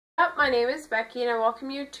My name is Becky and I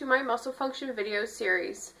welcome you to my muscle function video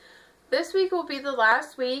series. This week will be the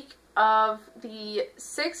last week of the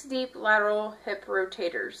 6 deep lateral hip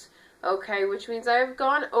rotators. Okay, which means I have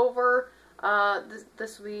gone over,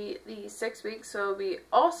 this will be the 6 weeks, so it'll be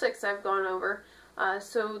all 6 I've gone over.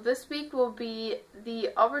 So this week will be the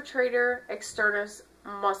Obturator Externus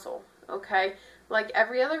muscle. Okay, like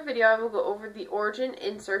every other video, I will go over the origin,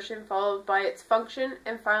 insertion, followed by its function,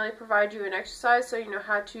 and finally provide you an exercise so you know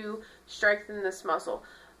how to strengthen this muscle.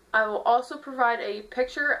 I will also provide a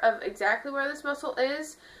picture of exactly where this muscle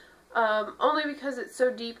is, only because it's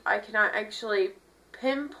so deep I cannot actually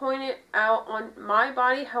pinpoint it out on my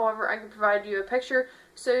body. However, I can provide you a picture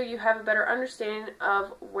so you have a better understanding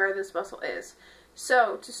of where this muscle is.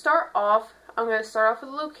 So, to start off, I'm going to start off with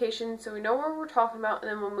the location so we know where we're talking about,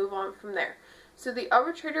 and then we'll move on from there. So the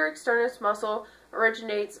Obturator Externus muscle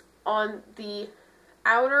originates on the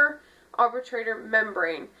outer obturator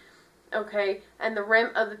membrane, okay, and the rim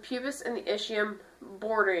of the pubis and the ischium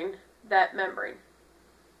bordering that membrane.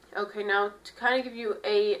 Okay, now to kind of give you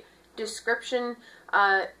a description,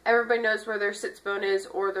 everybody knows where their sits bone is,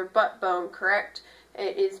 or their butt bone, correct?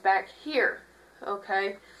 It is back here,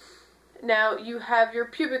 okay? Now you have your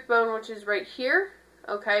pubic bone, which is right here,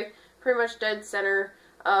 okay, pretty much dead center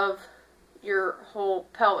of your whole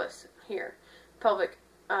pelvis here, pelvic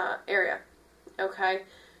area, okay?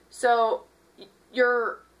 So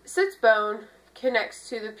your sits bone connects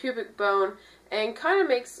to the pubic bone and kind of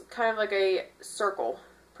makes kind of like a circle,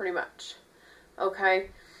 pretty much, okay?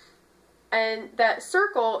 And that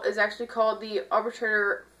circle is actually called the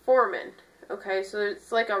obturator foramen, okay? So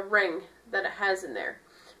it's like a ring that it has in there,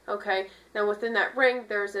 okay? Now within that ring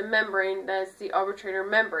there's a membrane that's the obturator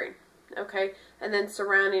membrane, okay? And then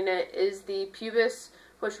surrounding it is the pubis,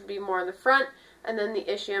 which would be more in the front, and then the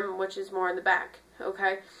ischium, which is more in the back,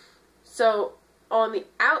 okay? So on the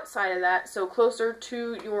outside of that, so closer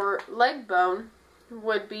to your leg bone,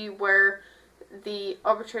 would be where the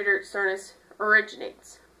Obturator Externus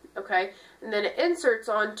originates, okay? And then it inserts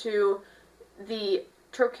onto the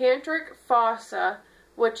trochanteric fossa,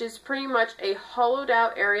 which is pretty much a hollowed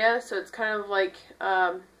out area, so it's kind of like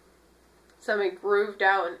something grooved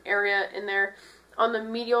out an area in there on the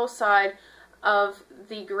medial side of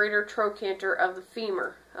the greater trochanter of the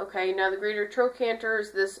femur. Okay, now the greater trochanter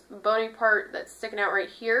is this bony part that's sticking out right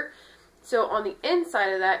here. So on the inside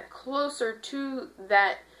of that, closer to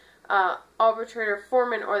that obturator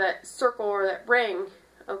foramen, or that circle or that ring,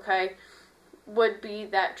 okay, would be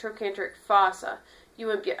that trochanteric fossa. You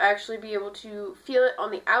would actually be able to feel it on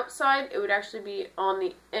the outside. It would actually be on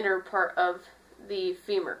the inner part of the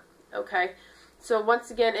femur. Okay, so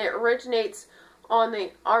once again, it originates on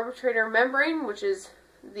the obturator membrane, which is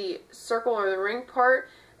the circle or the ring part,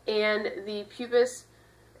 and the pubis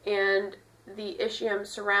and the ischium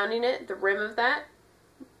surrounding it, the rim of that,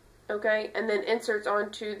 okay, and then inserts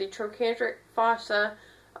onto the trochanteric fossa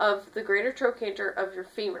of the greater trochanter of your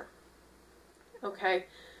femur. Okay,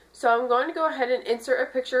 so I'm going to go ahead and insert a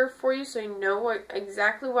picture for you so you know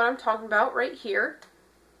exactly what I'm talking about right here.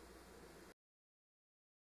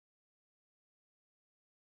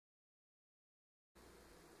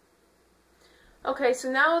 Okay,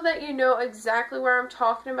 so now that you know exactly where I'm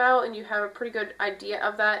talking about and you have a pretty good idea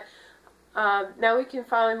of that, now we can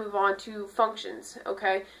finally move on to functions,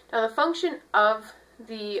 okay? Now the function of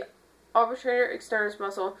the Obturator Externus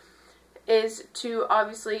muscle is to,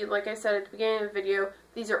 obviously, like I said at the beginning of the video,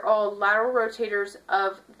 these are all lateral rotators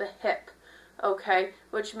of the hip, okay?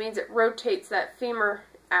 Which means it rotates that femur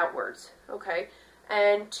outwards, okay?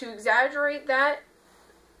 And to exaggerate that,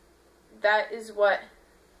 that is what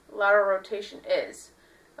lateral rotation is,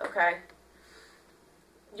 okay?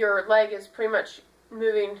 Your leg is pretty much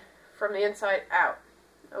moving from the inside out,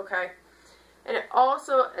 okay? And it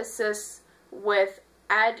also assists with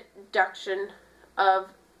adduction of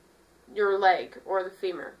your leg or the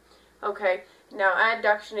femur, okay? Now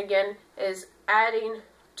adduction again is adding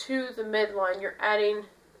to the midline. You're adding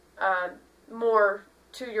more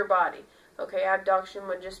to your body, okay? Abduction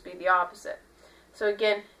would just be the opposite. So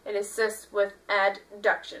again, it assists with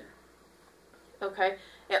adduction, okay?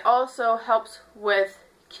 It also helps with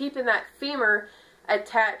keeping that femur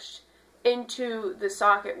attached into the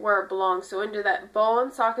socket where it belongs, so into that ball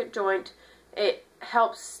and socket joint. It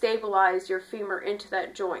helps stabilize your femur into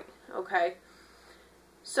that joint, okay?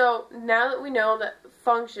 So now that we know that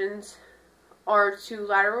functions are to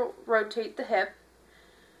lateral rotate the hip,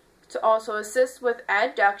 to also assist with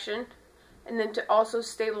adduction, and then to also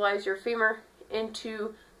stabilize your femur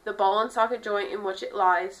into the ball and socket joint in which it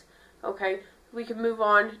lies, okay, we can move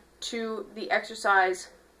on to the exercise,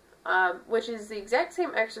 which is the exact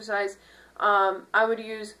same exercise I would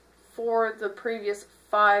use for the previous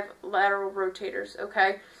 5 lateral rotators,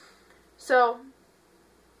 okay? So,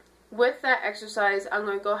 with that exercise, I'm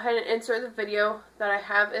going to go ahead and insert the video that I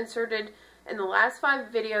have inserted in the last 5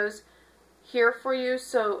 videos here for you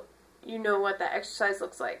so you know what that exercise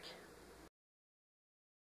looks like.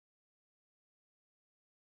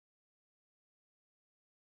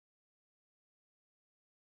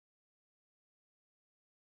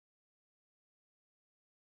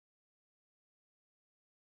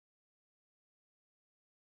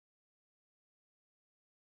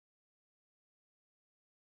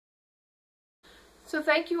 So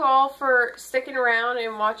thank you all for sticking around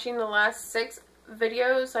and watching the last 6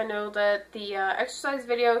 videos. I know that the exercise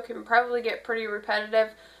video can probably get pretty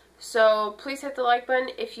repetitive, so please hit the like button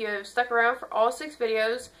if you have stuck around for all 6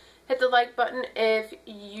 videos. Hit the like button if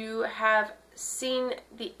you have seen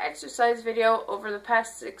the exercise video over the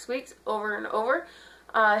past 6 weeks over and over.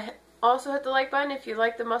 Also hit the like button if you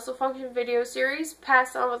like the muscle function video series.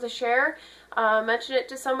 Pass on with a share. Mention it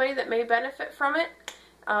to somebody that may benefit from it.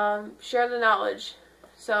 Share the knowledge.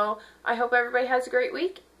 So I hope everybody has a great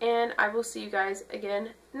week, and I will see you guys again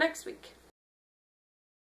next week.